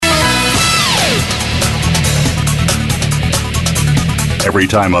Every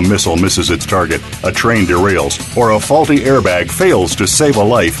time a missile misses its target, a train derails, or a faulty airbag fails to save a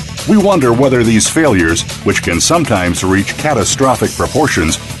life, we wonder whether these failures, which can sometimes reach catastrophic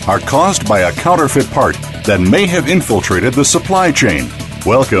proportions, are caused by a counterfeit part that may have infiltrated the supply chain.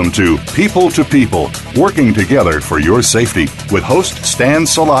 Welcome to People, working together for your safety with host Stan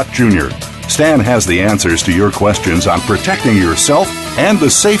Salat Jr. Stan has the answers to your questions on protecting yourself and the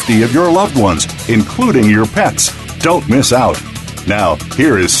safety of your loved ones, including your pets. Don't miss out. Now,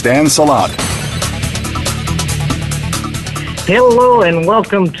 here is Stan Salat. Hello and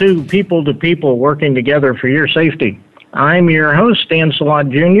welcome to People, working together for your safety. I'm your host, Stan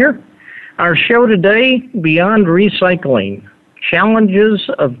Salat Jr. Our show today, Beyond Recycling, Challenges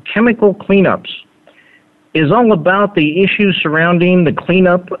of Chemical Cleanups, is all about the issues surrounding the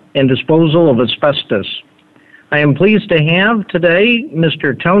cleanup and disposal of asbestos. I am pleased to have today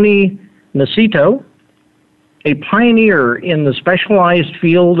Mr. Tony Nocito, a pioneer in the specialized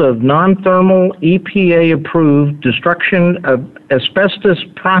field of non-thermal EPA-approved destruction of asbestos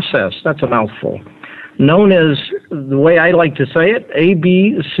process. That's a mouthful. Known as, the way I like to say it,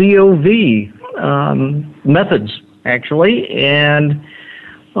 ABCOV methods, actually. And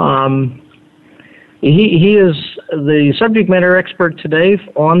he is the subject matter expert today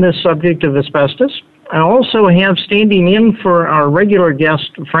on this subject of asbestos. I also have standing in for our regular guest,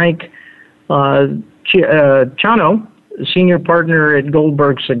 Frank Ciano, senior partner at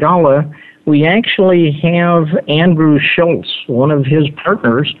Goldberg, Segalla. We actually have Andrew Schultz, one of his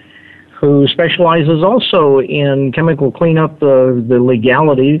partners, who specializes also in chemical cleanup, the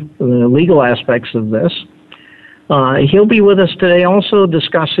legality, the legal aspects of this. He'll be with us today also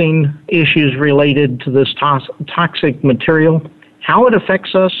discussing issues related to this toxic material, how it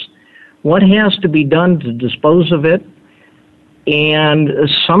affects us, what has to be done to dispose of it, and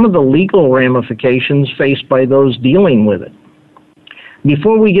some of the legal ramifications faced by those dealing with it.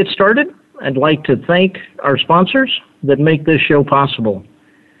 Before we get started, I'd like to thank our sponsors that make this show possible.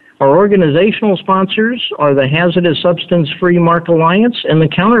 Our organizational sponsors are the Hazardous Substance Free Mark Alliance and the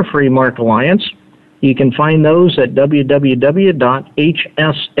Counter Free Mark Alliance. You can find those at www.hsf.us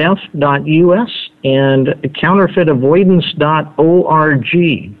and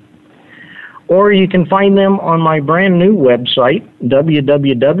counterfeitavoidance.org. Or you can find them on my brand new website,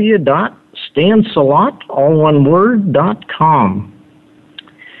 www.stansalat.com.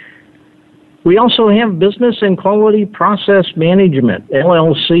 We also have Business and Quality Process Management,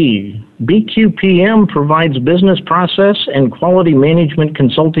 LLC. BQPM provides business process and quality management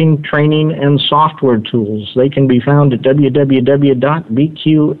consulting, training, and software tools. They can be found at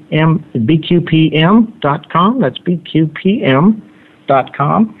www.bqpm.com. That's bqpm.com.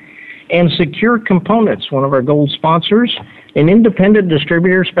 And Secure Components, one of our gold sponsors, an independent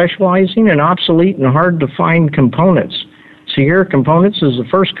distributor specializing in obsolete and hard-to-find components. Secure Components is the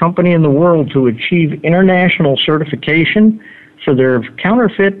first company in the world to achieve international certification for their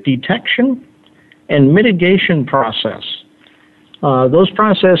counterfeit detection and mitigation process. Those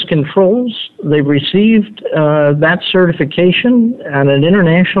process controls, they've received that certification at an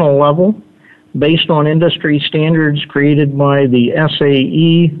international level based on industry standards created by the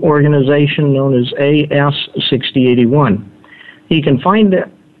SAE organization known as AS6081. You can find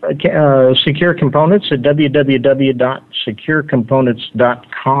Secure Components at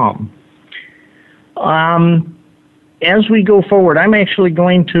www.securecomponents.com. As we go forward, I'm actually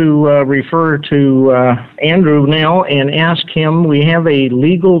going to refer to Andrew now and ask him. We have a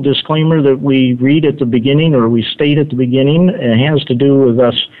legal disclaimer that we read at the beginning, or we state at the beginning. It has to do with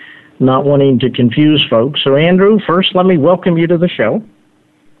us not wanting to confuse folks. So, Andrew, first, let me welcome you to the show.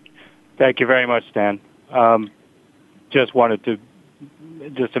 Thank you very much, Stan. Just wanted to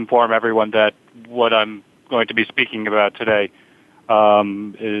inform everyone that what I'm going to be speaking about today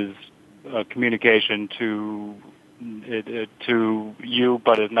is a communication to you,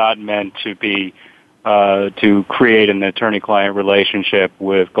 but is not meant to be to create an attorney-client relationship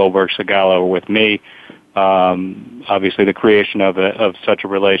with Goldberg, Segalla, or with me. Obviously, the creation of such a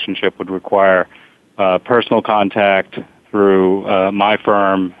relationship would require personal contact through my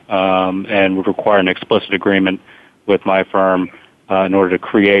firm and would require an explicit agreement with my firm in order to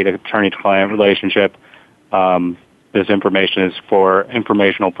create an attorney-to-client relationship. This information is for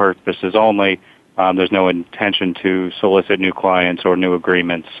informational purposes only. There's no intention to solicit new clients or new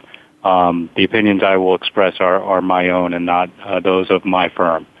agreements. The opinions I will express are my own and not those of my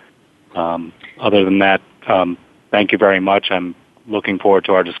firm. Other than that, thank you very much. I'm looking forward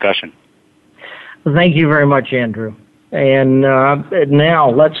to our discussion. Thank you very much, Andrew. And now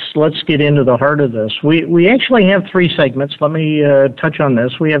let's get into the heart of this. We actually have three segments. Let me touch on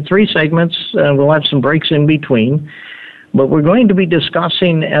this. We have three segments. We'll have some breaks in between. But we're going to be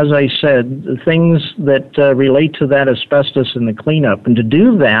discussing, as I said, the things that relate to that asbestos and the cleanup. And to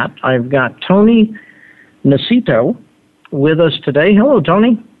do that, I've got Tony Nocito with us today. Hello,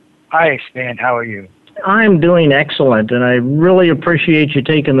 Tony. Hi, Stan. How are you? I'm doing excellent, and I really appreciate you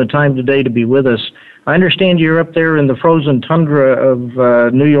taking the time today to be with us. I understand you're up there in the frozen tundra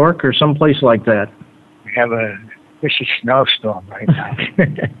of New York or someplace like that. We have a vicious snowstorm right now,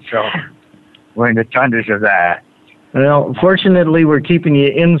 so we're in the tundras of that. Well, fortunately, we're keeping you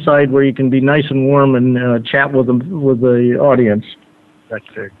inside where you can be nice and warm and chat with the audience. That's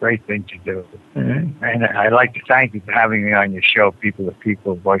a great thing to do. Mm-hmm. And I'd like to thank you for having me on your show, People to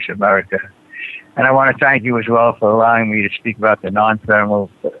People, Voice America. And I want to thank you as well for allowing me to speak about the non-thermal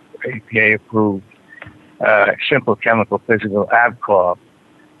APA-approved simple chemical physical Encore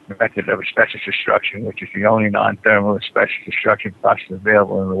method of asbestos destruction, which is the only non-thermal asbestos destruction process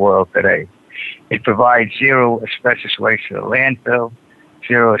available in the world today. It provides zero asbestos waste to the landfill,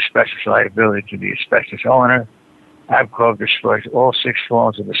 zero asbestos liability to the asbestos owner. Encore destroys all 6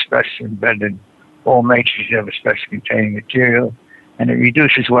 forms of asbestos embedded in all matrices of asbestos-containing material, and it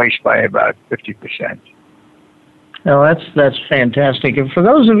reduces waste by about 50%. Well, that's fantastic. And for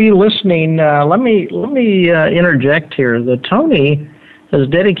those of you listening, let me interject here. That Tony has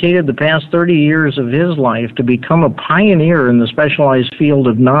dedicated the past 30 years of his life to become a pioneer in the specialized field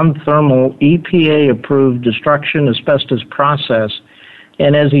of non-thermal EPA-approved destruction asbestos process.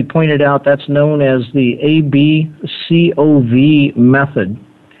 And as he pointed out, that's known as the ABCOV method.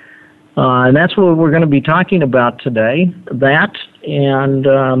 And that's what we're going to be talking about today. That, and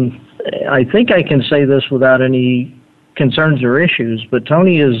I think I can say this without any concerns or issues, but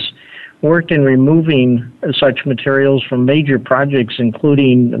Tony has worked in removing such materials from major projects,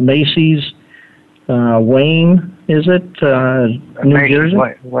 including Macy's, Wayne, is it? New Jersey?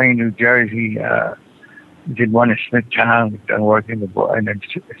 Wayne, New Jersey. Did one in Smithtown. We've done work in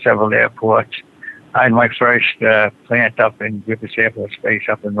several airports. I had my first plant up in Griffiths Airport Space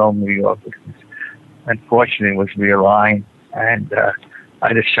up in Rome, New York, which unfortunately was realigned. And I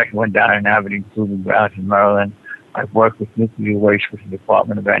had a second one down in Aberdeen Proving Grounds in Maryland. I've worked with nuclear waste with the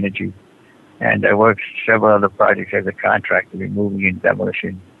Department of Energy. And I worked several other projects as a contractor, removing and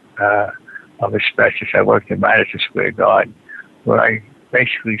demolition of asbestos. I worked in Madison Square Garden, where I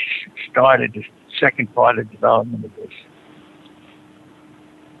basically started the second part of development of this.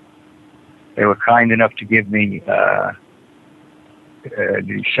 They were kind enough to give me the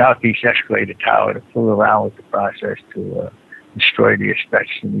southeast escalator tower to fool around with the process to destroy the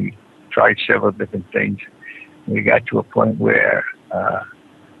asbestos. And we tried several different things. We got to a point where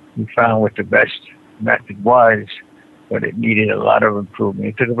we found what the best method was, but it needed a lot of improvement.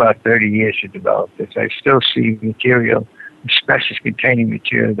 It took about 30 years to develop this. I still see material, asbestos-containing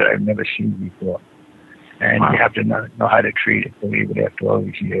material that I've never seen before. And you have to know how to treat it, believe it, after all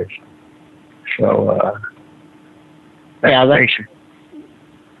these years. So that's basic.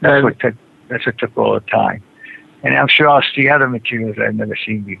 That's what took all the time. And I'm sure I'll see other materials I've never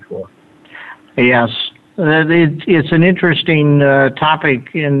seen before. Yes. It's an interesting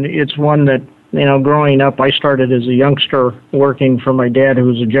topic, and it's one that, growing up, I started as a youngster working for my dad, who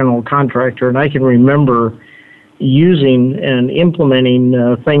was a general contractor, and I can remember using and implementing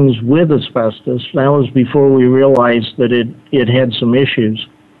things with asbestos. That was before we realized that it had some issues.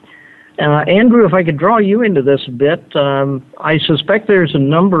 Andrew, if I could draw you into this a bit, I suspect there's a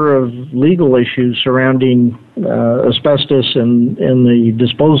number of legal issues surrounding asbestos and the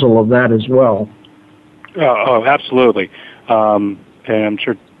disposal of that as well. Oh, absolutely. And I'm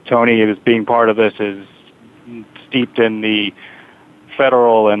sure Tony, as being part of this, is steeped in the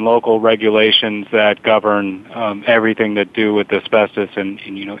federal and local regulations that govern everything to do with asbestos. And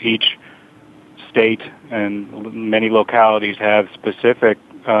each state and many localities have specific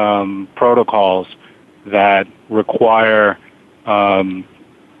protocols that require,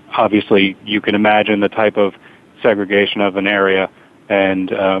 obviously, you can imagine the type of segregation of an area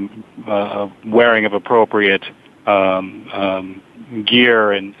and wearing of appropriate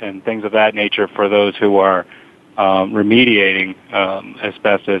gear and things of that nature for those who are remediating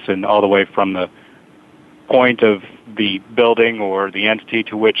asbestos, and all the way from the point of the building or the entity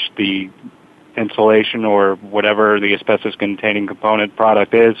to which the insulation or whatever the asbestos-containing component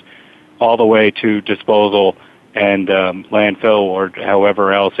product is, all the way to disposal and landfill or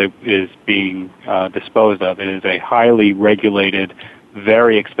however else it is being disposed of. It is a highly regulated,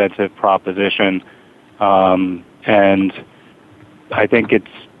 very expensive proposition, and I think it's,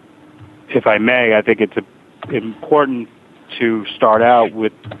 if I may, I think it's important to start out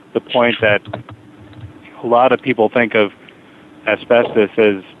with the point that a lot of people think of asbestos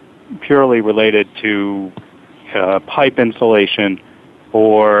as purely related to pipe insulation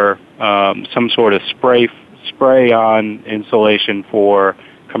or some sort of spray-on insulation for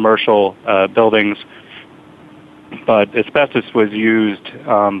commercial buildings. But asbestos was used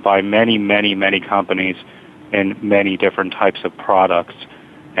by many, many, many companies in many different types of products.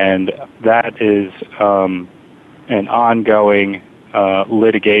 And that is an ongoing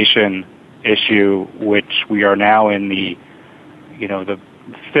litigation issue, which we are now in the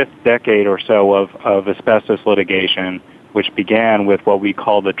fifth decade or so of asbestos litigation, which began with what we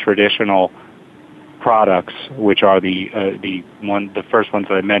call the traditional products, which are the first ones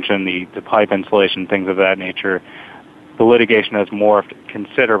that I mentioned, the pipe insulation, things of that nature. The litigation has morphed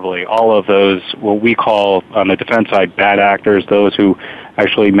considerably. All of those, what we call on the defense side, bad actors, those who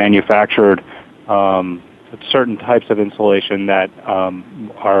actually manufactured certain types of insulation that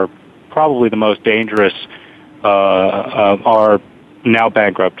are probably the most dangerous, are now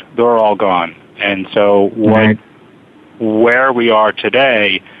bankrupt. They're all gone. And so where we are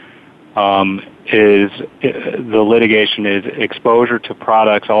today is the litigation is exposure to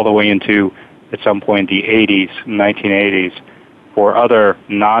products all the way into, at some point, the 80s, 1980s, for other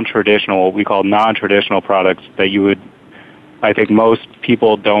non-traditional, what we call non-traditional products that you would, I think most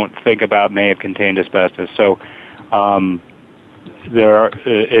people don't think about may have contained asbestos. So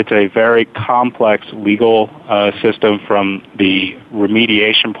it's a very complex legal system from the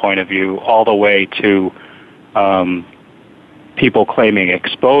remediation point of view all the way to people claiming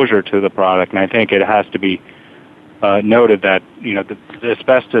exposure to the product. And I think it has to be noted that the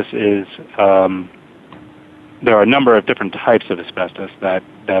asbestos is there are a number of different types of asbestos that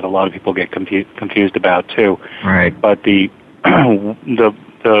a lot of people get confused about too. Right. But the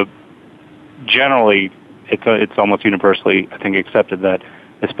generally it's almost universally, I think, accepted that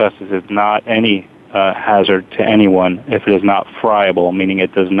asbestos is not any hazard to anyone if it is not friable, meaning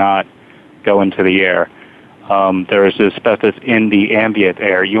it does not go into the air. There is asbestos in the ambient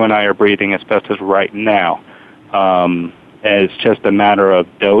air. You and I are breathing asbestos right now. It's just a matter of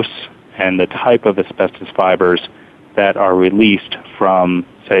dose and the type of asbestos fibers that are released from,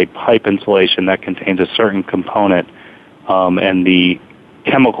 say, pipe insulation that contains a certain component, and the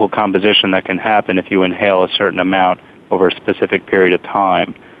chemical composition that can happen if you inhale a certain amount over a specific period of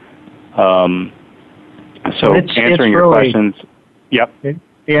time. So answering your questions, yep.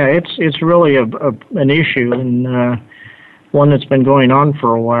 It's really an issue, and one that's been going on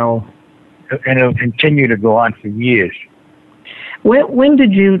for a while. And it'll continue to go on for years. When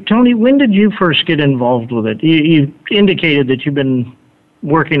did you first get involved with it? You indicated that you've been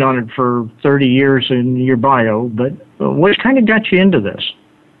working on it for 30 years in your bio, but what kind of got you into this?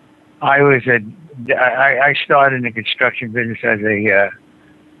 I started in the construction business as a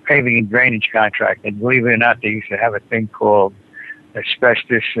paving and drainage contractor. And believe it or not, they used to have a thing called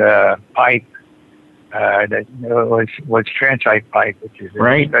asbestos pipe that was transite pipe, which is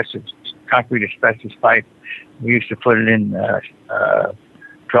right. Concrete asbestos pipe. We used to put it in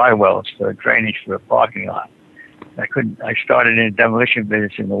dry wells for drainage for a parking lot. I started in the demolition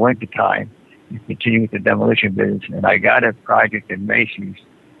business in the wintertime and continued with the demolition business. And I got a project in Macy's,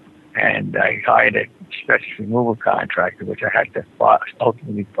 and I hired a asbestos removal contractor, which I had to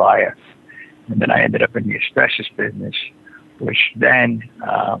ultimately fire. And then I ended up in the asbestos business, which then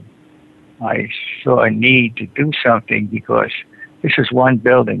I saw a need to do something because this is one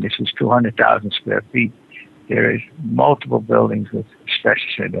building. This is 200,000 square feet. There is multiple buildings with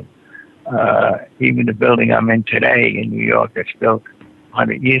asbestos in them. Even the building I'm in today in New York that's built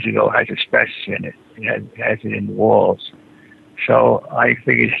 100 years ago has asbestos in it. It has it in the walls. So I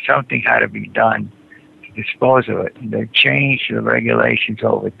figured something had to be done to dispose of it. And they've changed the regulations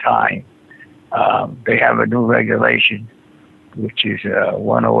over time. They have a new regulation, which is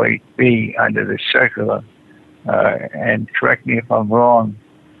 108B under the circular. And correct me if I'm wrong,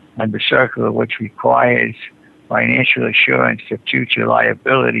 under circular, which requires financial assurance of future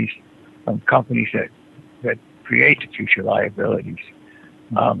liabilities from companies that create the future liabilities.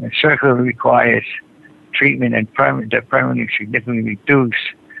 And circular requires treatment and that permanently significantly reduce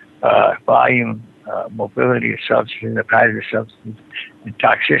volume, mobility of substances, of hazardous substances, and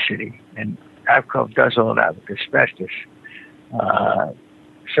toxicity. And ABCO does all that with asbestos.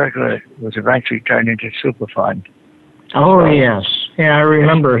 Circular was eventually turned into Superfund. Oh, yes. Yeah, I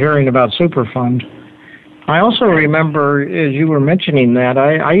remember hearing about Superfund. I also remember, as you were mentioning that,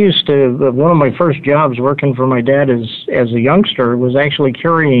 I used to, one of my first jobs working for my dad as a youngster was actually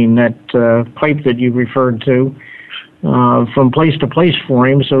carrying that pipe that you referred to from place to place for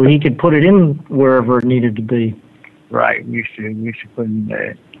him so he could put it in wherever it needed to be. Right. We used to put in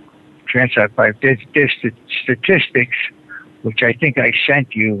the transite pipe. There's statistics, which I think I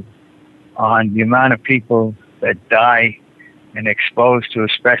sent you, on the amount of people that die and exposed to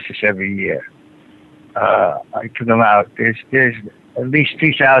asbestos every year. I took them out. There's at least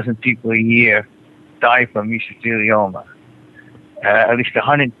 3,000 people a year die from mesothelioma. At least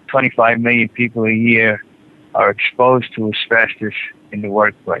 125 million people a year are exposed to asbestos in the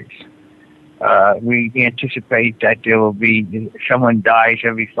workplace. We anticipate that there will be, someone dies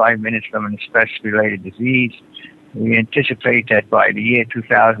every 5 minutes from an asbestos-related disease. We anticipate that by the year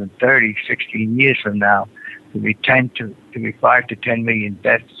 2030, 16 years from now, there will be 5 to 10 million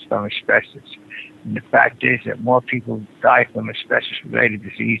deaths from asbestos. And the fact is that more people die from asbestos-related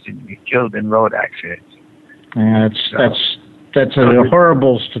disease than get killed in road accidents. Yeah, that's a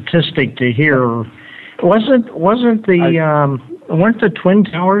horrible statistic to hear. Weren't the Twin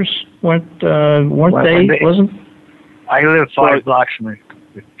Towers? Weren't they? Wasn't? I live 5 blocks from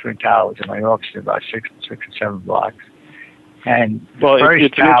the Twin Towers, and my office is about 6 or 7 blocks. And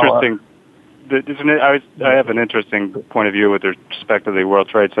it's interesting. I have an interesting point of view with respect to the World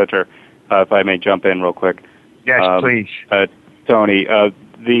Trade Center. If I may jump in real quick. Yes, please. Tony,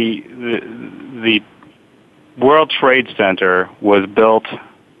 the World Trade Center was built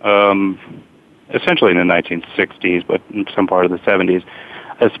essentially in the 1960s, but in some part of the 70s.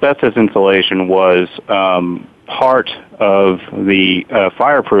 Asbestos insulation was part of the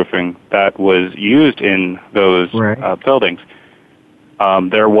fireproofing that was used in those buildings.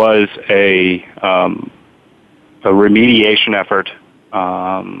 There was a remediation effort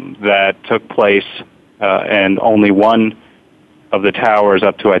that took place, and only one of the towers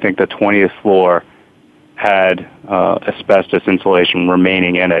up to, I think, the 20th floor had asbestos insulation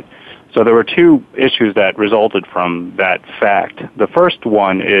remaining in it. So there were 2 issues that resulted from that fact. The first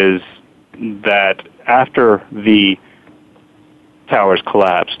one is that after the towers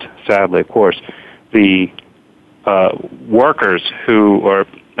collapsed, sadly, of course, the workers or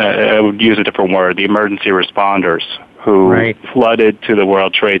I would use a different word, the emergency responders who flooded to the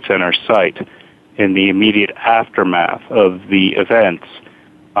World Trade Center site in the immediate aftermath of the events.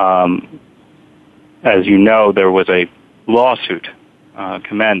 As you know, there was a lawsuit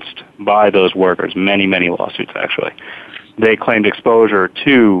commenced by those workers, many, many lawsuits actually. They claimed exposure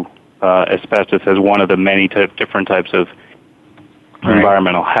to asbestos as one of the many different types of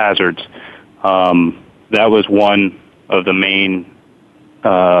environmental hazards. That was one of the main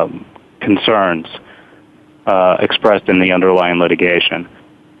concerns expressed in the underlying litigation.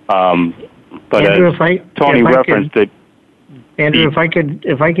 But Andrew, Tony referenced it. Andrew, if I could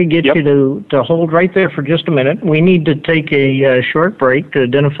get you to hold right there for just a minute. We need to take a short break to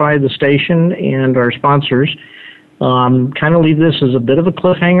identify the station and our sponsors. Kind of leave this as a bit of a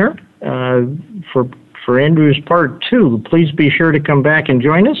cliffhanger for Andrew's part 2. Please be sure to come back and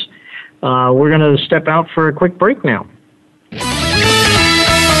join us. We're going to step out for a quick break now.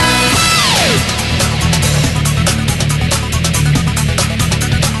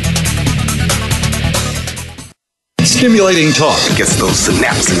 Stimulating talk gets those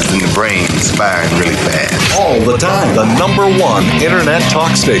synapses in the brain firing really fast. All the time. The #1 internet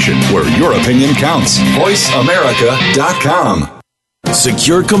talk station where your opinion counts. VoiceAmerica.com.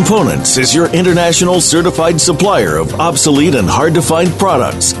 Secure Components is your international certified supplier of obsolete and hard-to-find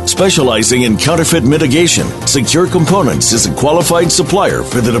products. Specializing in counterfeit mitigation, Secure Components is a qualified supplier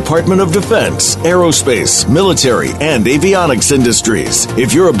for the Department of Defense, aerospace, military, and avionics industries.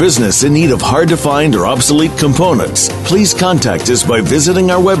 If you're a business in need of hard-to-find or obsolete components, please contact us by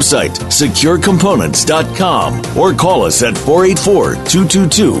visiting our website, securecomponents.com, or call us at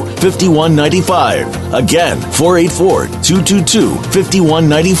 484-222-5195. Again, 484-222-5195.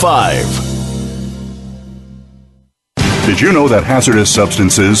 Did you know that hazardous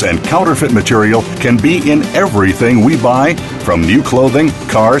substances and counterfeit material can be in everything we buy? From new clothing,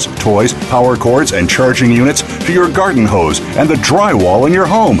 cars, toys, power cords, and charging units to your garden hose and the drywall in your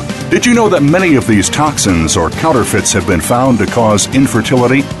home. Did you know that many of these toxins or counterfeits have been found to cause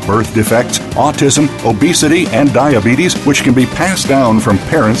infertility, birth defects, autism, obesity, and diabetes, which can be passed down from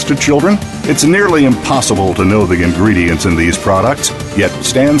parents to children? It's nearly impossible to know the ingredients in these products, yet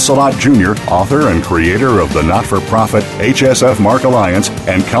Stan Salat Jr., author and creator of the not-for-profit HSF Mark Alliance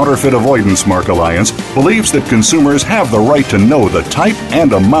and Counterfeit Avoidance Mark Alliance, believes that consumers have the right to know the type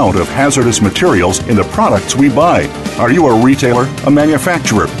and amount of hazardous materials in the products we buy. Are you a retailer, a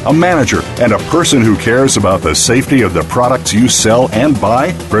manufacturer, a manager, and a person who cares about the safety of the products you sell and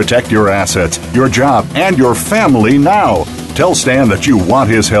buy? Protect your assets, your job, and your family now. Tell Stan that you want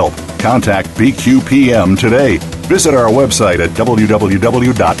his help. Contact BQPM today. Visit our website at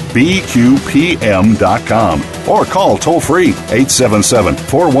www.bqpm.com or call toll-free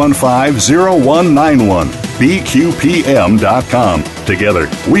 877-415-0191. BQPM.com. Together,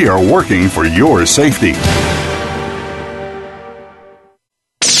 we are working for your safety.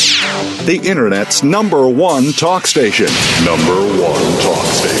 the Internet's #1 talk station. #1 talk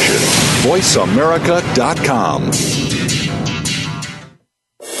station. VoiceAmerica.com.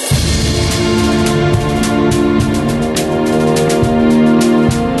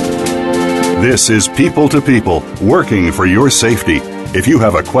 This is People to People, working for your safety. If you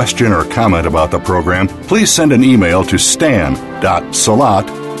have a question or comment about the program, please send an email to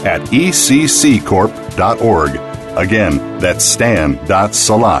stan.salat@ecccorp.org. Again, that's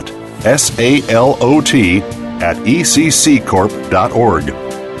stan.salat, SALOT, @ecccorp.org.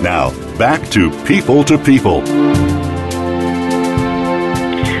 Now, back to People,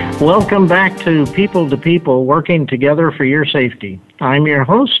 Welcome back to People, working together for your safety. I'm your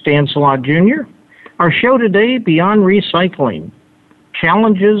host, Stan Salat Jr. Our show today, Beyond Recycling,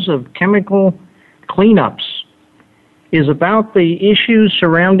 Challenges of Chemical Cleanups, is about the issues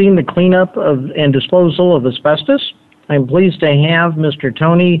surrounding the cleanup of and disposal of asbestos. I'm pleased to have Mr.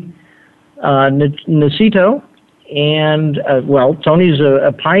 Tony Nocito. And, Tony's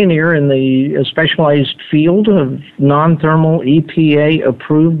a pioneer in the specialized field of non-thermal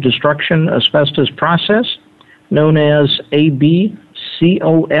EPA-approved destruction asbestos process, known as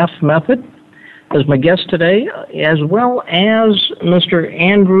ABCOF method, as my guest today, as well as Mr.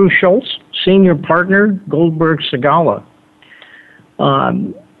 Andrew Schultz, senior partner, Goldberg Segalla.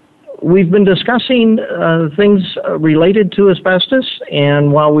 We've been discussing things related to asbestos,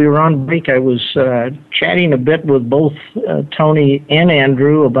 and while we were on break, I was chatting a bit with both Tony and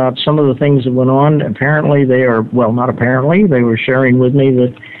Andrew about some of the things that went on. Apparently they are, well, not apparently, they were sharing with me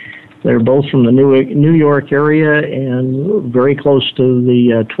that they're both from the New York area and very close to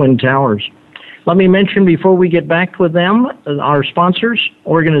the Twin Towers. Let me mention before we get back with them, our sponsors,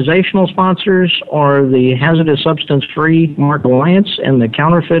 organizational sponsors, are the Hazardous Substance Free Mark Alliance and the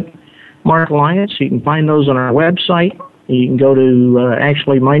Counterfeit Mark Alliance. You can find those on our website. You can go to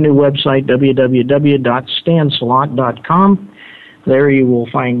actually my new website, www.stansalat.com. There you will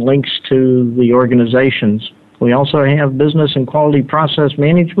find links to the organizations. We also have Business and Quality Process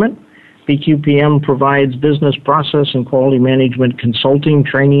Management. BQPM provides business process and quality management consulting,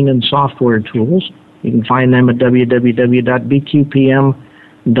 training, and software tools. You can find them at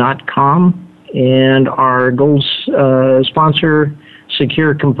www.bqpm.com. And our gold sponsor,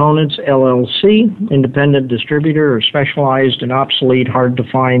 Secure Components, LLC, independent distributor or specializes in obsolete and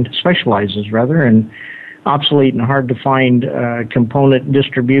hard-to-find component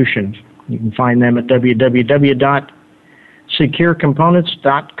distribution. You can find them at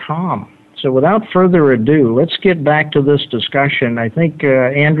www.securecomponents.com. So without further ado, let's get back to this discussion. I think,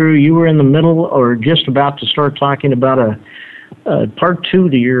 Andrew, you were in the middle or just about to start talking about a part two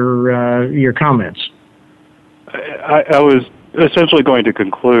to your comments. I was essentially going to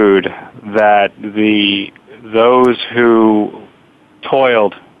conclude that those who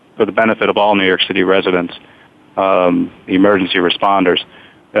toiled for the benefit of all New York City residents, the emergency responders,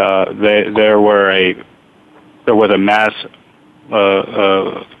 there was a mass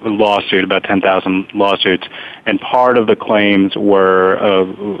lawsuit, about 10,000 lawsuits, and part of the claims were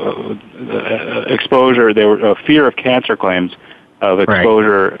exposure. There were a fear of cancer claims of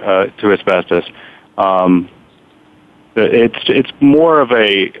exposure to asbestos. It's more of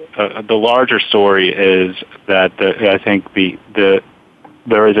the larger story is that I think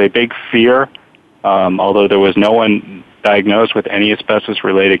there is a big fear, although there was no one diagnosed with any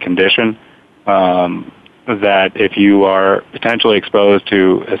asbestos-related condition, that if you are potentially exposed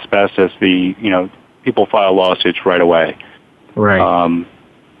to asbestos, people file lawsuits right away. Right.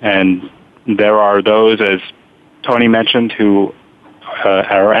 And there are those, as Tony mentioned, who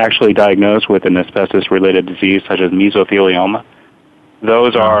are actually diagnosed with an asbestos-related disease such as mesothelioma.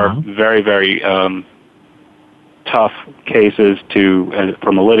 Those are very, very tough cases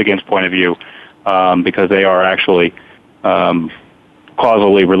from a litigant's point of view, because they are actually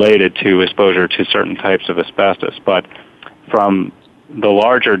causally related to exposure to certain types of asbestos. But from the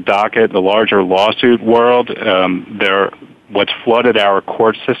larger docket, the larger lawsuit world, what's flooded our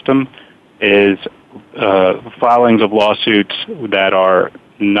court system is filings of lawsuits that are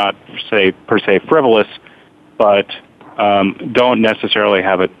not per se frivolous, but don't necessarily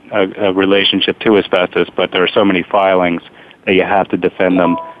have a relationship to asbestos, but there are so many filings that you have to defend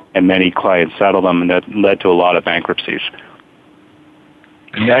them, and many clients settle them, and that led to a lot of bankruptcies.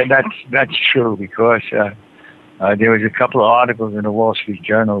 That's true, because there was a couple of articles in the Wall Street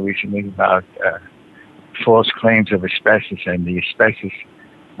Journal recently about false claims of asbestos, and the asbestos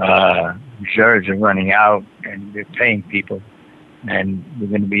reserves are running out, and they're paying people, and they're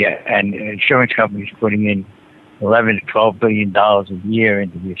going to be and insurance companies putting in $11 to $12 billion a year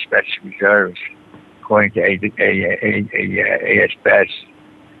into the asbestos reserves, according to ASBES.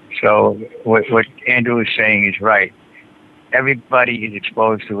 So what Andrew is saying is right. Everybody is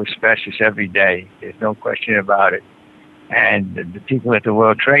exposed to asbestos every day. There's no question about it. And the people at the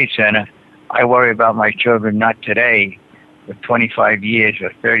World Trade Center, I worry about my children not today, but 25 years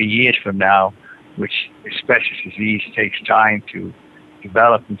or 30 years from now, which asbestos disease takes time to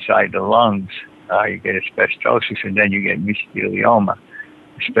develop inside the lungs. You get asbestosis, and then you get mesothelioma.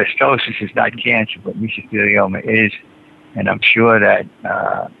 Asbestosis is not cancer, but mesothelioma is. And I'm sure that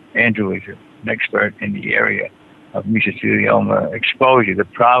Andrew is an expert in the area of mesothelioma exposure. The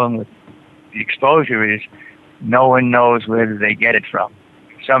problem with the exposure is no one knows where they get it from.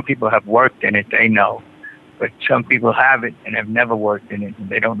 Some people have worked in it, they know. But some people have it and have never worked in it, and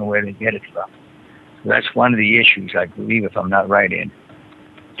they don't know where they get it from. So that's one of the issues, I believe, if I'm not right, in.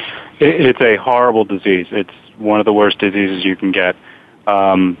 It's a horrible disease. It's one of the worst diseases you can get.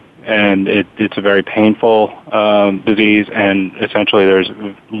 And it's a very painful disease, and essentially there's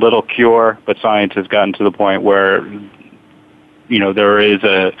little cure, but science has gotten to the point where, there is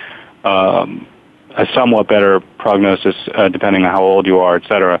a somewhat better prognosis, depending on how old you are, et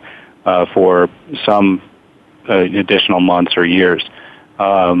cetera, for some additional months or years.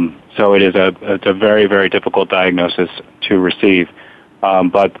 So it's a very, very difficult diagnosis to receive.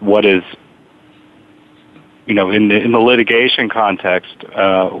 But what is, in the litigation context,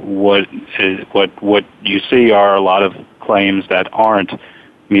 what you see are a lot of claims that aren't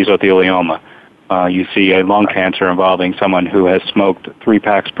mesothelioma. You see a lung cancer involving someone who has smoked 3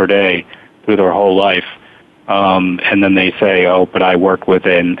 packs per day through their whole life, and then they say, "Oh, but I work with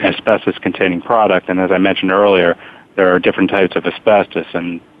an asbestos-containing product." And as I mentioned earlier, there are different types of asbestos,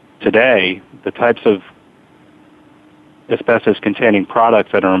 and today the types of asbestos-containing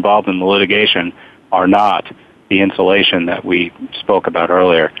products that are involved in the litigation are not the insulation that we spoke about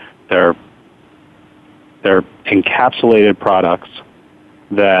earlier. They're encapsulated products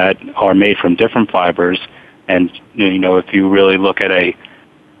that are made from different fibers, and if you really look at a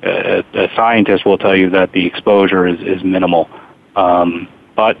scientist will tell you that the exposure is minimal.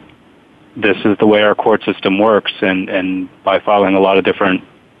 But this is the way our court system works, and by filing a lot of different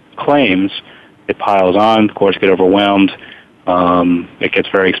claims, it piles on, courts get overwhelmed, it gets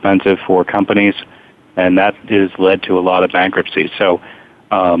very expensive for companies, and that has led to a lot of bankruptcies. So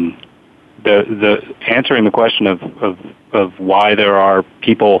the answering the question of why there are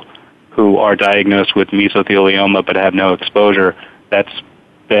people who are diagnosed with mesothelioma but have no exposure, that's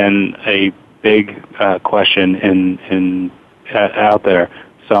been a big question in out there.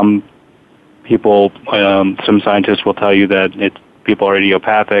 Some people, some scientists will tell you that people are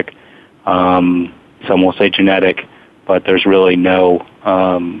idiopathic. Some will say genetic, but there's really no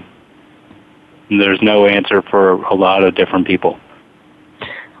answer for a lot of different people.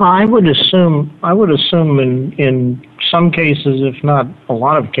 I would assume in some cases, if not a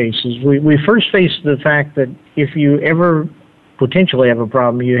lot of cases, we first face the fact that if you ever potentially have a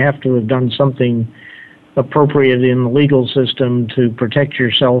problem, you have to have done something appropriate in the legal system to protect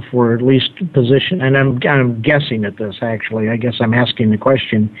yourself, or at least position. And I'm guessing at this, actually. I guess I'm asking the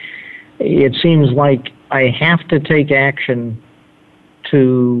question. It seems like I have to take action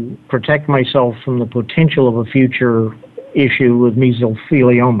to protect myself from the potential of a future issue with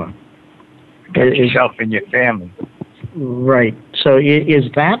mesothelioma. Protect yourself and your family. Right. So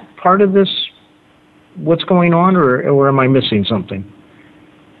is that part of this, what's going on, or am I missing something?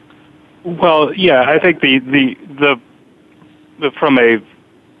 Well, yeah, I think the from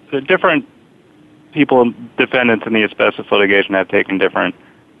the different people, defendants in the asbestos litigation have taken different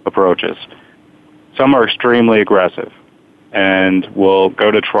approaches. Some are extremely aggressive and will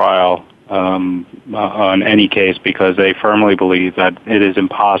go to trial on any case because they firmly believe that it is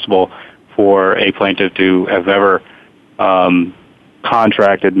impossible for a plaintiff to have ever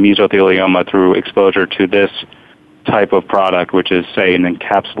contracted mesothelioma through exposure to this type of product, which is, say, an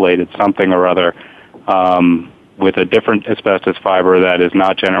encapsulated something or other with a different asbestos fiber that is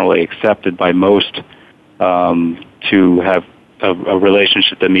not generally accepted by most to have a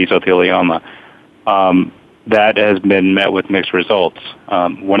relationship to mesothelioma. That has been met with mixed results.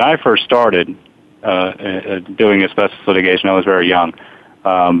 When I first started doing asbestos litigation, I was very young.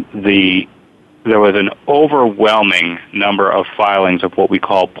 There was an overwhelming number of filings of what we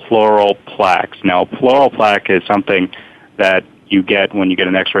call pleural plaques. Now, pleural plaque is something that you get when you get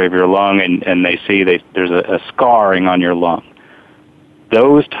an x-ray of your lung and they see there's a scarring on your lung.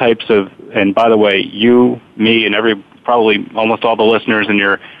 Those types of, and by the way, you, me, and probably almost all the listeners in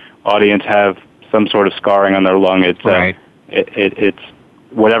your audience have some sort of scarring on their lung. It's right. It's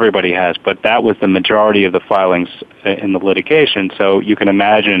what everybody has, but that was the majority of the filings in the litigation. So you can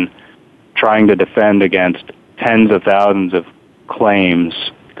imagine trying to defend against tens of thousands of claims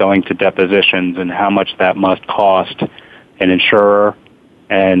going to depositions and how much that must cost an insurer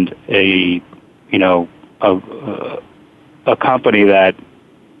and a company that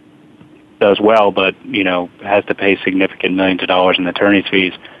does well but, has to pay significant millions of dollars in attorney's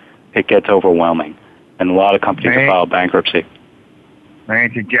fees, it gets overwhelming. And a lot of companies have filed bankruptcy. I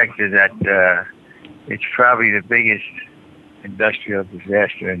interjected that it's probably the biggest industrial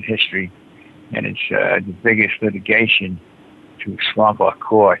disaster in history, and it's the biggest litigation to swamp our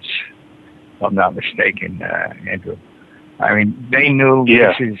courts, if I'm not mistaken, Andrew. I mean, they knew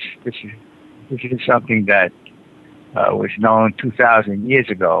this is something that was known 2,000 years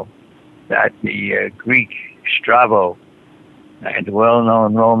ago, that the Greek Strabo and the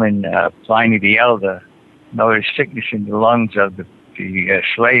well-known Roman Pliny the Elder noticed sickness in the lungs of the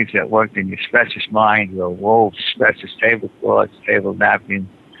slaves that worked in the asbestos mine, wove asbestos tablecloths, table napkins,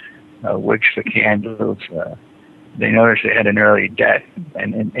 wicks for candles. They noticed they had an early death.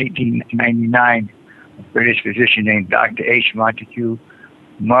 And in 1899, a British physician named Dr. H. Montague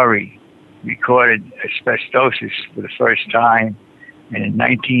Murray recorded asbestosis for the first time. And in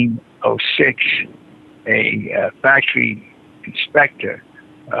 1906, a factory inspector,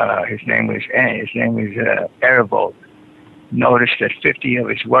 his name was Erebold, noticed that 50 of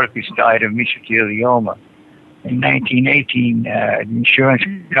his workers died of mesothelioma. In 1918, the insurance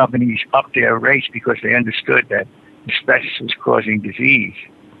companies upped their rates because they understood that asbestos was causing disease.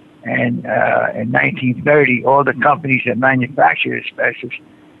 And in 1930, all the companies that manufactured asbestos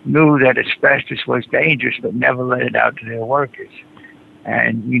knew that asbestos was dangerous, but never let it out to their workers.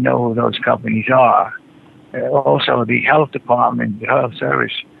 And you know who those companies are. Also, the health department, the health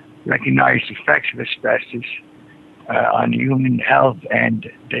service, recognized the effects of asbestos on human health, and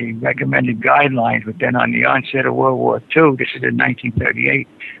they recommended guidelines. But then on the onset of World War II, this is in 1938,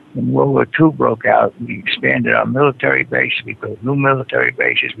 when World War II broke out, we expanded our military base. We built new military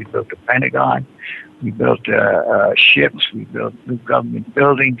bases. We built the Pentagon. We built ships. We built new government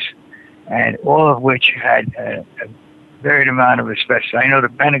buildings, and all of which had a varied amount of asbestos. I know the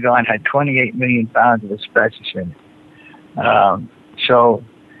Pentagon had 28 million pounds of asbestos in it.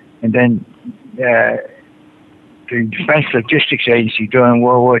 And then the Defense Logistics Agency during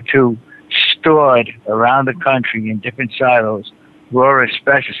World War II stored around the country in different silos raw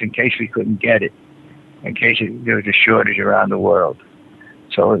asbestos in case we couldn't get it, in case there was a shortage around the world.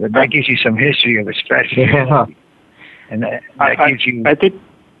 So that gives you some history of asbestos. Yeah. And that gives you... I think,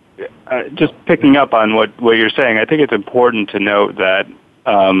 just picking up on what you're saying, I think it's important to note that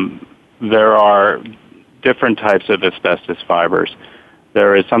there are different types of asbestos fibers.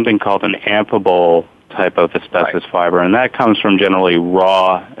 There is something called an amphibole type of asbestos fiber, and that comes from generally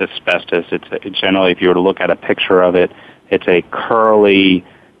raw asbestos. It's generally, if you were to look at a picture of it, it's a curly,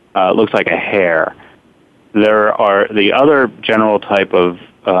 looks like a hair. There are the other general type of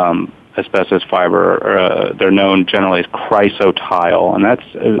asbestos fiber, they're known generally as chrysotile, and that's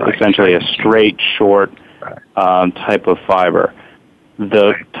essentially a straight, short type of fiber.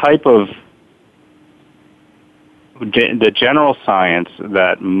 The type of the general science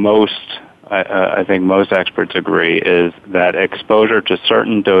that I think most experts agree is that exposure to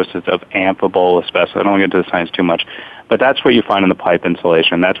certain doses of amphibole asbestos, I don't want to get into the science too much, but that's what you find in the pipe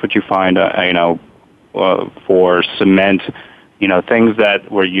insulation. That's what you find, for cement, things that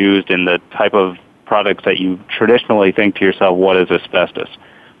were used in the type of products that you traditionally think to yourself, what is asbestos?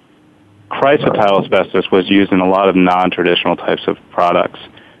 Chrysotile asbestos was used in a lot of non-traditional types of products.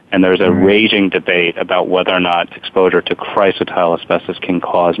 And there's a raging debate about whether or not exposure to chrysotile asbestos can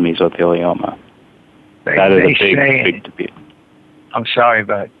cause mesothelioma. That is a big debate. I'm sorry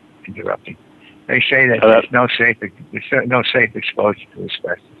about interrupting. They say that there's no safe exposure to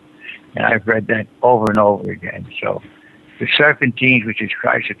asbestos. And I've read that over and over again. So the serpentines, which is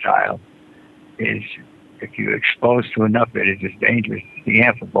chrysotile, is, if you're exposed to enough of it, is as dangerous as the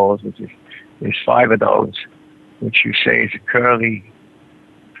amphiboles, which is, there's 5 of those, which you say is a curly,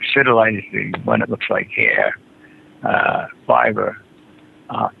 Citylite is the one that looks like hair, fiber.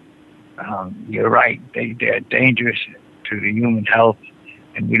 You're right. They're dangerous to the human health,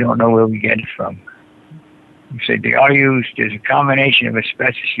 and we don't know where we get it from. You say they are used. There's a combination of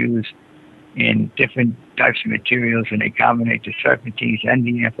asbestos used in different types of materials, and they combine the serpentines and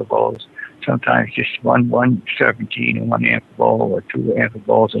the amphiboles. Sometimes just one serpentine and one amphibole, or 2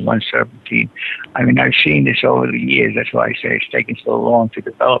 amphiboles and 1 serpentine. I mean, I've seen this over the years. That's why I say it's taken so long to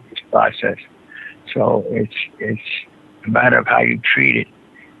develop this process. So it's a matter of how you treat it,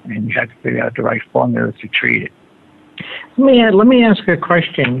 and you have to figure out the right formula to treat it. Let me ask a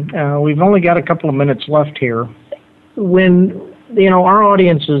question. We've only got a couple of minutes left here. When our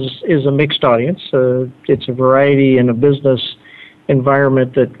audience is a mixed audience, it's a variety in a business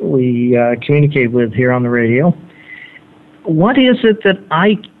environment that we communicate with here on the radio. What is it that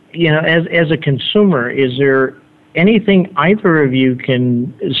as a consumer, is there anything either of you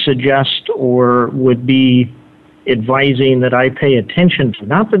can suggest or would be advising that I pay attention to?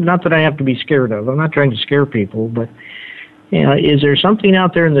 Not that I have to be scared of. I'm not trying to scare people, but is there something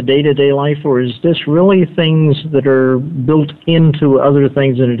out there in the day-to-day life, or is this really things that are built into other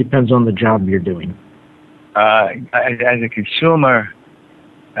things and it depends on the job you're doing? As a consumer,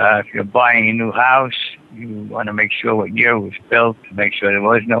 if you're buying a new house, you want to make sure what year it was built, to make sure there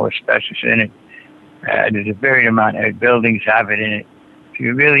was no asbestos in it. There's a varied amount of buildings have it in it. So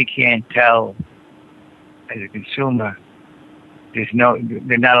you really can't tell as a consumer. They're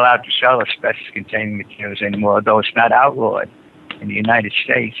not allowed to sell asbestos-containing materials anymore, although it's not outlawed in the United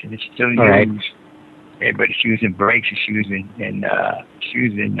States, and it's still used. Right. But it's used in brakes, it's used in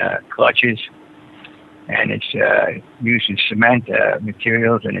clutches, and it's used in cement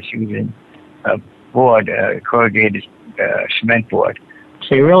materials, and it's used in board, corrugated cement board.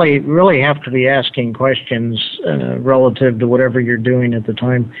 So you really have to be asking questions relative to whatever you're doing at the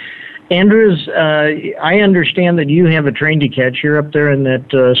time. Andrews, I understand that you have a train to catch. You're up there in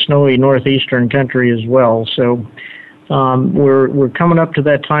that snowy northeastern country as well. So we're coming up to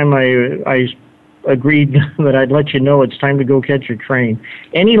that time. I agreed that I'd let you know it's time to go catch your train.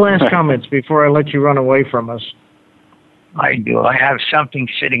 Any last comments before I let you run away from us? I do. I have something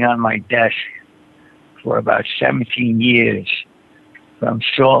sitting on my desk for about 17 years from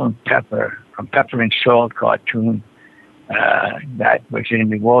Salt and Pepper, from Pepper and Salt cartoon. That was in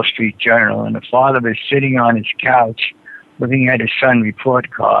the Wall Street Journal, and the father was sitting on his couch looking at his son's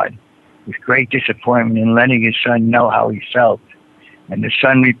report card with great disappointment and letting his son know how he felt. And the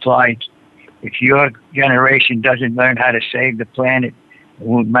son replied, "If your generation doesn't learn how to save the planet, it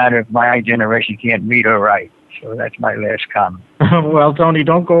won't matter if my generation can't read or write." So that's my last comment. Well, Tony,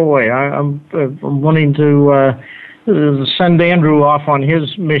 don't go away. I'm wanting to send Andrew off on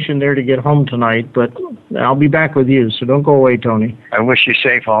his mission there to get home tonight, but I'll be back with you, so don't go away, Tony. I wish you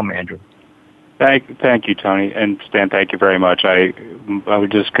safe home, Andrew. Thank you, Tony. And Stan, thank you very much. I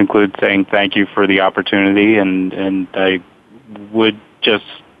would just conclude saying thank you for the opportunity, and I would just,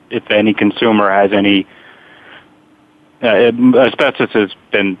 if any consumer has any, asbestos has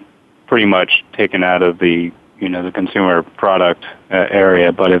been pretty much taken out of the consumer product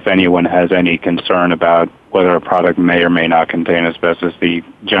area, but if anyone has any concern about whether a product may or may not contain asbestos, the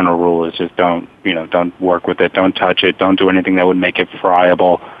general rule is just don't work with it, don't touch it, don't do anything that would make it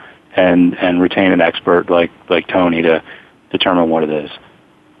friable, and retain an expert like Tony to determine what it is.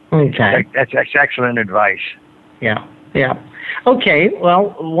 Okay. That's excellent advice. Yeah. Okay,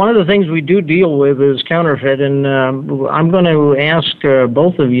 well, one of the things we do deal with is counterfeit, and I'm going to ask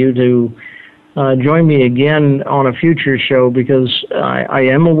both of you to join me again on a future show, because I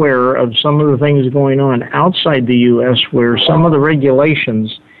am aware of some of the things going on outside the U.S. where some of the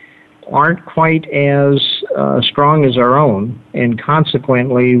regulations aren't quite as strong as our own, and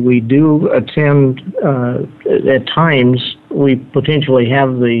consequently we do attend, at times, we potentially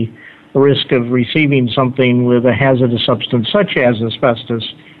have the risk of receiving something with a hazardous substance such as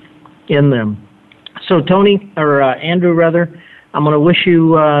asbestos in them. So Tony, or Andrew rather, I'm going to wish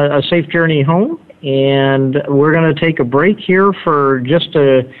you a safe journey home, and we're going to take a break here for just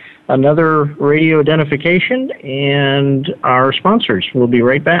another radio identification and our sponsors. We'll be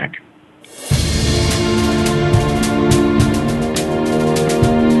right back.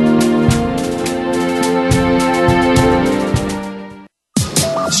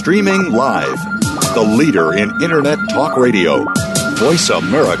 Streaming live, the leader in Internet talk radio,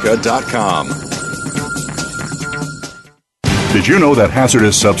 voiceamerica.com. Did you know that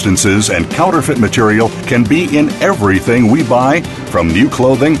hazardous substances and counterfeit material can be in everything we buy? From new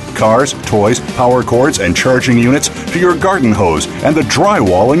clothing, cars, toys, power cords, and charging units to your garden hose and the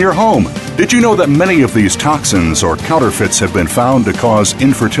drywall in your home. Did you know that many of these toxins or counterfeits have been found to cause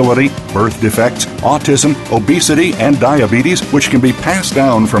infertility, birth defects, autism, obesity, and diabetes, which can be passed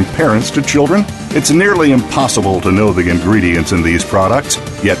down from parents to children? It's nearly impossible to know the ingredients in these products,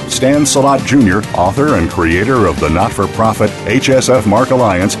 yet Stan Salat Jr., author and creator of the not-for-profit HSF Mark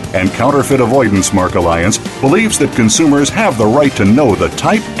Alliance and Counterfeit Avoidance Mark Alliance, believes that consumers have the right to know the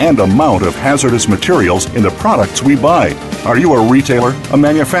type and amount of hazardous materials in the products we buy. Are you a retailer, a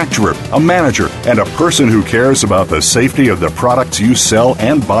manufacturer, a manager, and a person who cares about the safety of the products you sell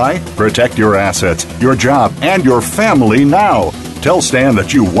and buy? Protect your assets, your job, and your family now. Tell Stan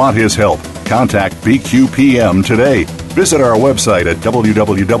that you want his help. Contact BQPM today. Visit our website at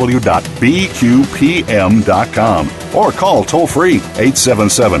www.bqpm.com or call toll-free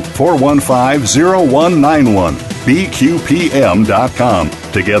 877-415-0191. bqpm.com.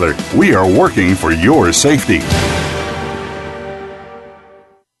 Together, we are working for your safety.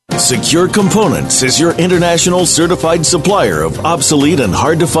 Secure Components is your international certified supplier of obsolete and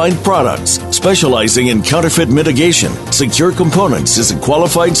hard-to-find products. Specializing in counterfeit mitigation, Secure Components is a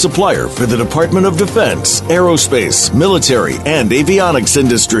qualified supplier for the Department of Defense, aerospace, military, and avionics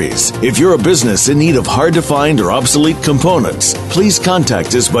industries. If you're a business in need of hard-to-find or obsolete components, please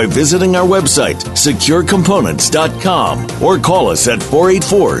contact us by visiting our website, securecomponents.com, or call us at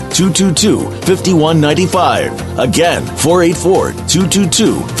 484-222-5195. Again,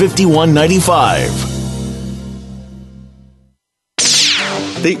 484-222-5195.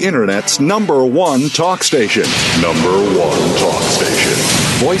 The Internet's #1 talk station. #1 talk station.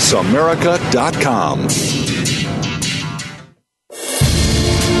 VoiceAmerica.com.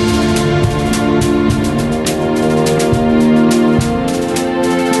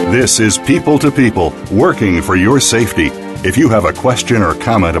 This is People to People, working for your safety. If you have a question or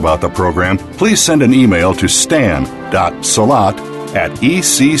comment about the program, please send an email to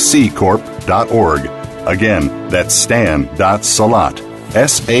stan.salat@ecccorp.org. Again, that's stan.salat,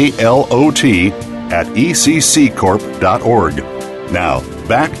 SALOT, @ecccorp.org. Now,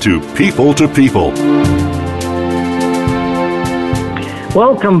 back to People,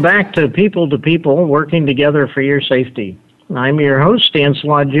 Welcome back to People, working together for your safety. I'm your host, Stan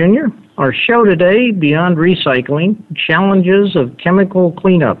Salat Jr. Our show today, Beyond Recycling, Challenges of Chemical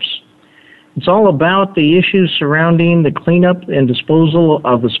Cleanups. It's all about the issues surrounding the cleanup and disposal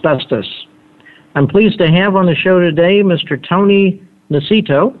of asbestos. I'm pleased to have on the show today Mr. Tony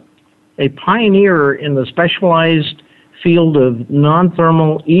Nocito, a pioneer in the specialized field of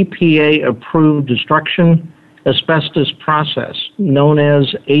non-thermal EPA-approved destruction asbestos process, known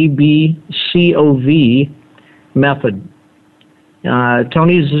as ABCOV method.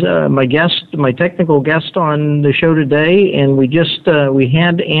 Tony's my technical guest on the show today, and we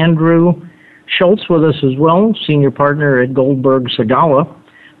had Andrew Schultz with us as well, senior partner at Goldberg, Segalla.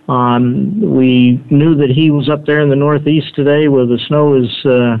 We knew that he was up there in the Northeast today where the snow is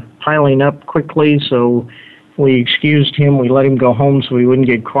piling up quickly, so we excused him. We let him go home so he wouldn't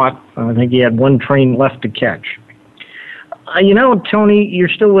get caught. I think he had one train left to catch. Tony, you're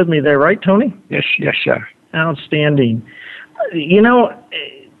still with me there, right, Tony? Yes, sir. Outstanding.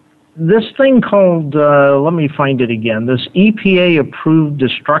 This thing called, let me find it again, this EPA-approved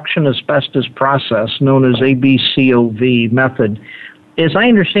destruction asbestos process known as ABCOV method. As I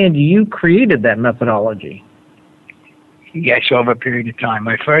understand, you created that methodology. Yes, over a period of time.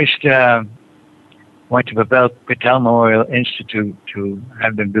 I first went to the Patel Memorial Institute to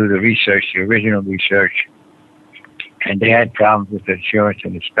have them do the research, the original research, and they had problems with insurance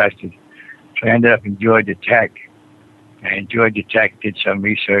and asbestos. So I ended up in Georgia Tech. And Georgia Tech did some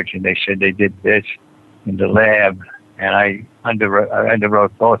research, and they said they did this in the lab, and I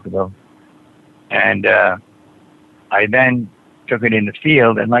underwrote both of them. And I then took it in the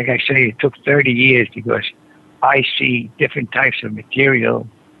field, and like I say, it took 30 years because I see different types of material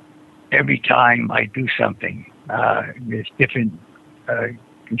every time I do something. There's different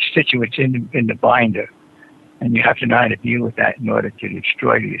constituents in the binder, and you have to know how to deal with that in order to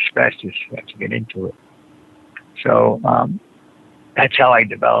destroy the asbestos. You have to get into it. So that's how I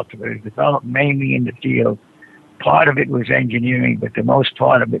developed it. It was developed mainly in the field. Part of it was engineering, but the most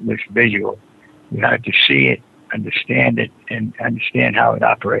part of it was visual. You had to see it, understand it, and understand how it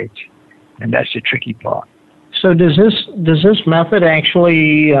operates. And that's the tricky part. So does this method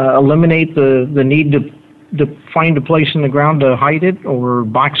actually eliminate the need to find a place in the ground to hide it or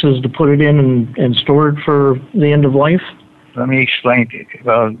boxes to put it in and store it for the end of life? Let me explain it.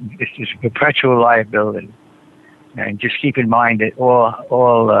 Well, it's a perpetual liability. And just keep in mind that all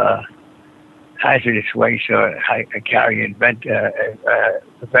hazardous waste carry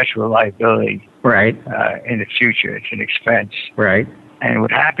perpetual liability. Right. In the future, it's an expense. Right. And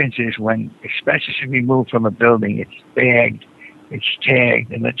what happens is when asbestos is removed from a building, it's bagged, it's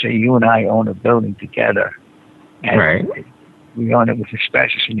tagged, and let's say you and I own a building together, and right. We own it with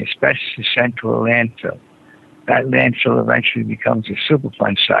asbestos, and the asbestos is sent to a landfill. That landfill eventually becomes a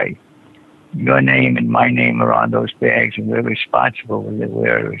Superfund site. Your name and my name are on those bags, and we're responsible.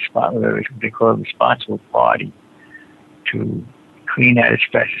 We're what they call a responsible party to clean that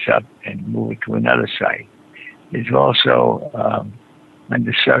asbestos up and move it to another site. There's also,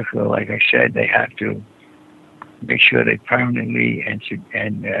 under circular, like I said, they have to make sure they permanently and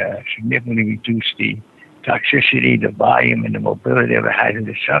significantly reduce the toxicity, the volume, and the mobility of a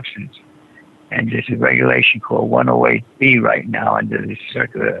hazardous substance. And there's a regulation called 108B right now under the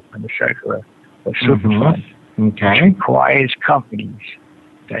circular or Superfund, Okay. which requires companies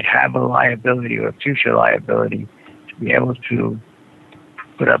that have a liability or a future liability to be able to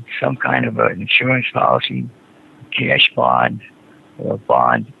put up some kind of an insurance policy, cash bond, or a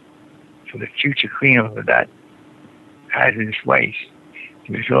bond for the future cleanup of that hazardous waste.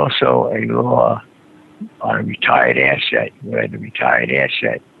 There's also a law on a retired asset, where the retired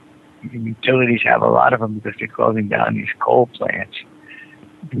asset, the utilities have a lot of them because they're closing down these coal plants.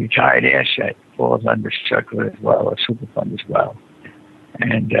 The retired asset falls under circular as well, or Superfund as well.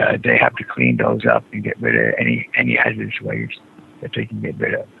 And they have to clean those up and get rid of any hazardous waste that they can get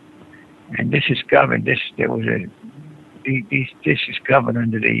rid of. And this is governed. This is governed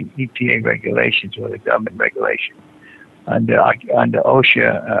under the EPA regulations or the government regulation under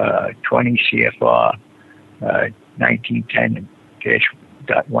OSHA 20 CFR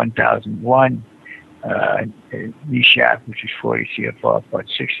 1910-1001 NESHAP, which is 40 CFR Part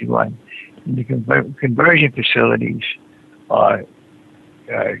 61. And the conversion facilities are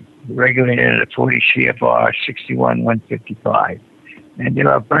regulated under 40 CFR 61-155. And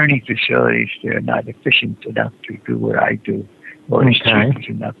there are burning facilities that are not efficient enough to do what I do, or as cheap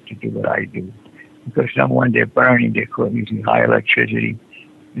enough to do what I do. Because number one, they're burning, they're using high electricity,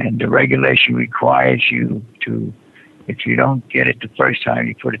 and the regulation requires you to, if you don't get it the first time,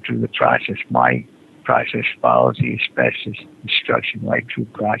 you put it through the process. My process follows the asbestos destruction right through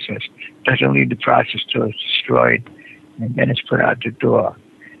process. Doesn't leave the process till it's destroyed, and then it's put out the door.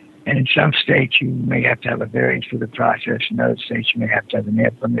 And in some states, you may have to have a variance for the process. In other states, you may have to have an air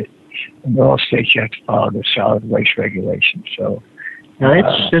permit. In all states, you have to follow the solid waste regulation. So, now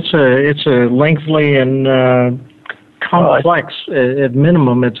it's a lengthy and complex. At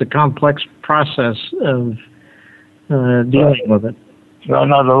minimum, it's a complex process of dealing with it. Well,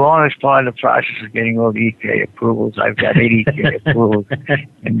 no, the longest part of the process is getting all the EPA approvals. I've got 8 EPA approvals,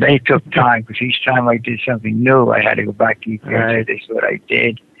 and they took time because each time I did something new, I had to go back to EPA and say, this is what I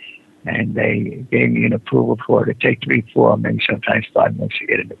did. And they gave me an approval for it. It takes 3, 4, maybe sometimes 5 months to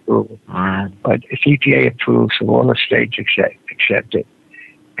get an approval. But it's EPA approved, so all the states accept it.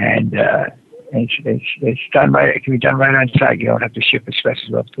 And it's done right. It can be done right on site. You don't have to ship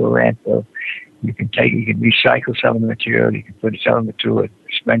asbestos up to a landfill. You can recycle some of the material. You can put some of it through a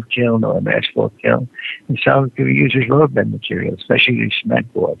cement kiln or an asphalt kiln, and some of it can be used as roadbed material, especially the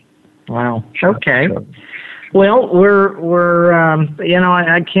cement board. Wow. Okay. Well, we're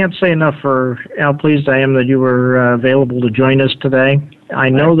I can't say enough for how pleased I am that you were available to join us today. I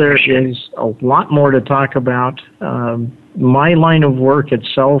know there is a lot more to talk about. My line of work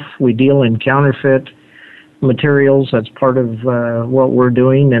itself, we deal in counterfeit materials. That's part of what we're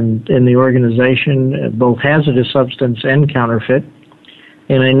doing in the organization, both hazardous substance and counterfeit.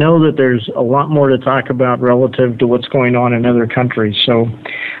 And I know that there's a lot more to talk about relative to what's going on in other countries. So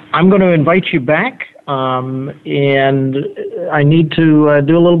I'm going to invite you back. And I need to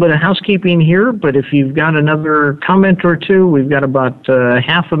do a little bit of housekeeping here, but if you've got another comment or two, we've got about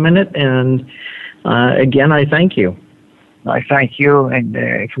half a minute, and again, I thank you. I thank you, and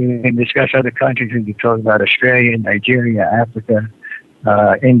if we can discuss other countries, we can talk about Australia, Nigeria, Africa,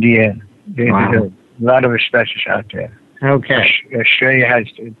 India. There's a lot of asbestos out there. Okay. Australia has,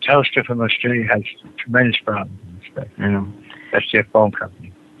 Telstra from Australia has tremendous problems with asbestos. That's their phone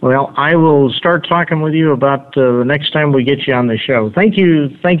company. Well, I will start talking with you about the next time we get you on the show. Thank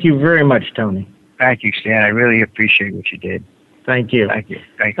you very much, Tony. Thank you, Stan. I really appreciate what you did. Thank you. Thank you.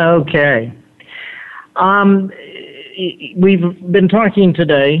 Okay. We've been talking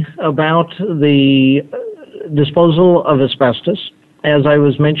today about the disposal of asbestos. As I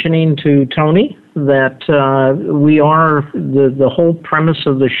was mentioning to Tony, that the whole premise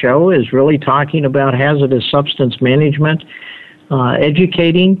of the show is really talking about hazardous substance management,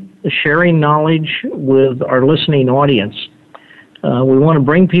 educating, sharing knowledge with our listening audience. We want to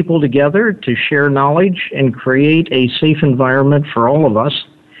bring people together to share knowledge and create a safe environment for all of us.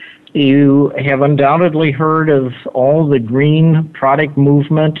 You have undoubtedly heard of all the green product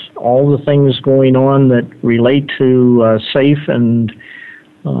movement, all the things going on that relate to safe and,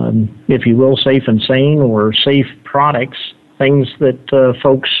 if you will, safe and sane or safe products, things that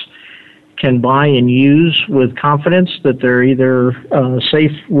folks can buy and use with confidence that they're either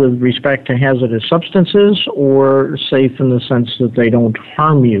safe with respect to hazardous substances or safe in the sense that they don't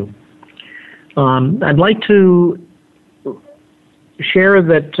harm you. I'd like to share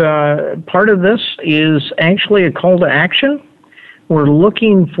that part of this is actually a call to action. We're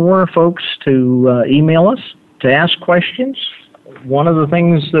looking for folks to email us, to ask questions. One of the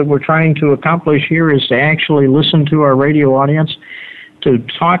things that we're trying to accomplish here is to actually listen to our radio audience, to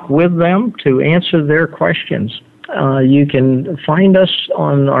talk with them, to answer their questions. You can find us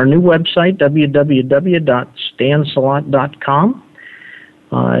on our new website, www.stansalot.com.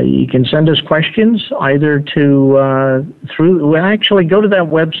 You can send us questions either actually go to that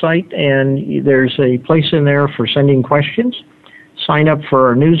website, and there's a place in there for sending questions. Sign up for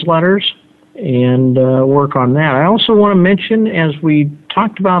our newsletters and work on that. I also want to mention, as we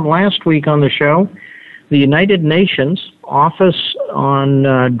talked about last week on the show, the United Nations Office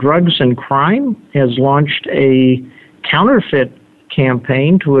on Drugs and Crime has launched a counterfeit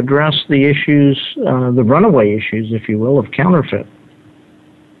campaign to address the issues, the runaway issues, if you will, of counterfeit.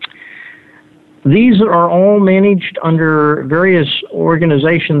 These are all managed under various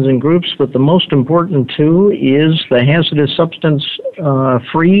organizations and groups, but the most important two is the Hazardous Substance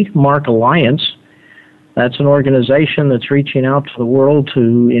Free Mark Alliance. That's an organization that's reaching out to the world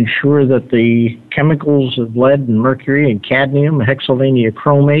to ensure that the chemicals of lead and mercury and cadmium, hexylvania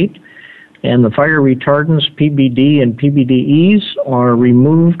chromate, and the fire retardants, PBD and PBDEs, are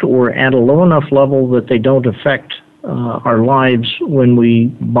removed or at a low enough level that they don't affect our lives when we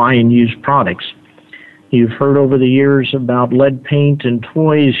buy and use products. You've heard over the years about lead paint in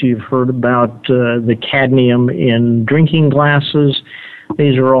toys. You've heard about the cadmium in drinking glasses.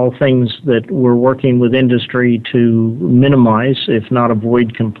 These are all things that we're working with industry to minimize, if not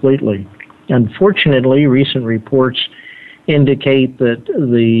avoid completely. Unfortunately, recent reports indicate that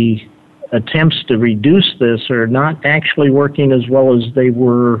the attempts to reduce this are not actually working as well as they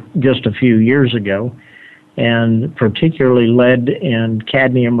were just a few years ago. And particularly lead and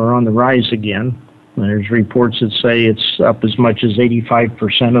cadmium are on the rise again. There's reports that say it's up as much as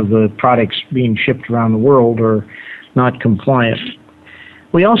 85% of the products being shipped around the world are not compliant.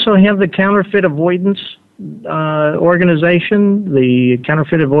 We also have the Counterfeit Avoidance organization, the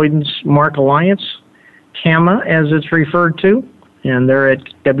Counterfeit Avoidance Mark Alliance, CAMA as it's referred to, and they're at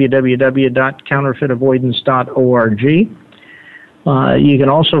www.counterfeitavoidance.org. You can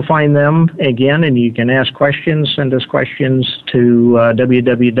also find them again, and you can ask questions, send us questions to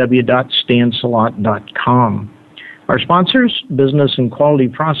www.stansalot.com. Our sponsors, Business and Quality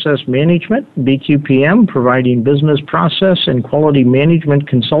Process Management, BQPM, providing business process and quality management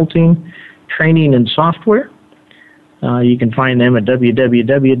consulting, training, and software. You can find them at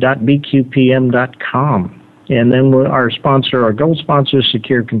www.bqpm.com. And then our sponsor, our gold sponsor,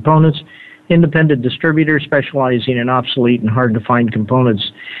 Secure Components, independent distributor specializing in obsolete and hard-to-find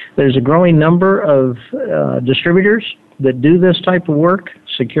components. There's a growing number of distributors that do this type of work.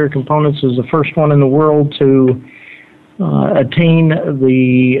 Secure Components is the first one in the world to attain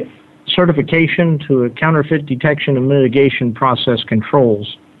the certification to a counterfeit detection and mitigation process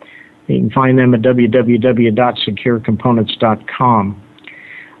controls. You can find them at www.securecomponents.com.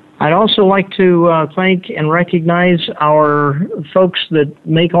 I'd also like to thank and recognize our folks that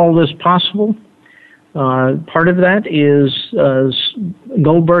make all this possible. Part of that is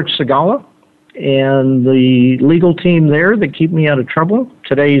Goldberg, Segalla, and the legal team there that keep me out of trouble.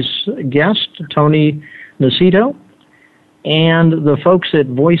 Today's guest, Tony Nocito, and the folks at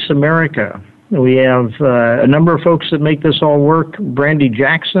Voice America. We have a number of folks that make this all work. Brandy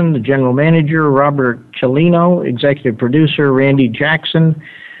Jackson, the general manager, Robert Cellino, executive producer, Randy Jackson,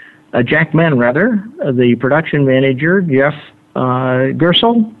 Jackman, the production manager, Jeff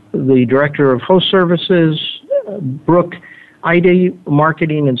Gersel, the director of host services, Brooke ID,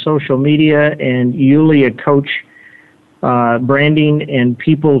 marketing and social media, and Yulia Coach, branding and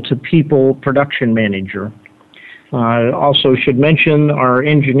people-to-people production manager. Also should mention our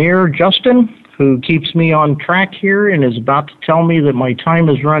engineer, Justin, who keeps me on track here and is about to tell me that my time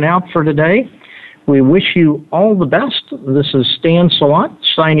has run out for today. We wish you all the best. This is Stan Salot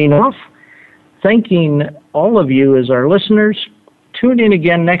signing off, thanking all of you as our listeners. Tune in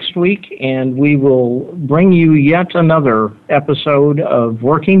again next week, and we will bring you yet another episode of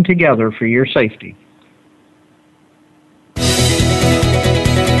Working Together for Your Safety.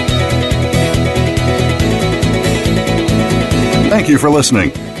 Thank you for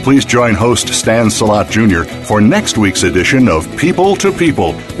listening. Please join host Stan Salot Jr. for next week's edition of People to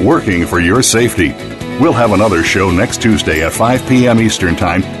People, Working for Your Safety. We'll have another show next Tuesday at 5 p.m. Eastern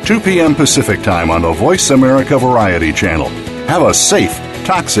Time, 2 p.m. Pacific Time on the Voice America Variety Channel. Have a safe,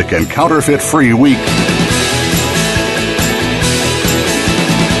 toxic, and counterfeit-free week.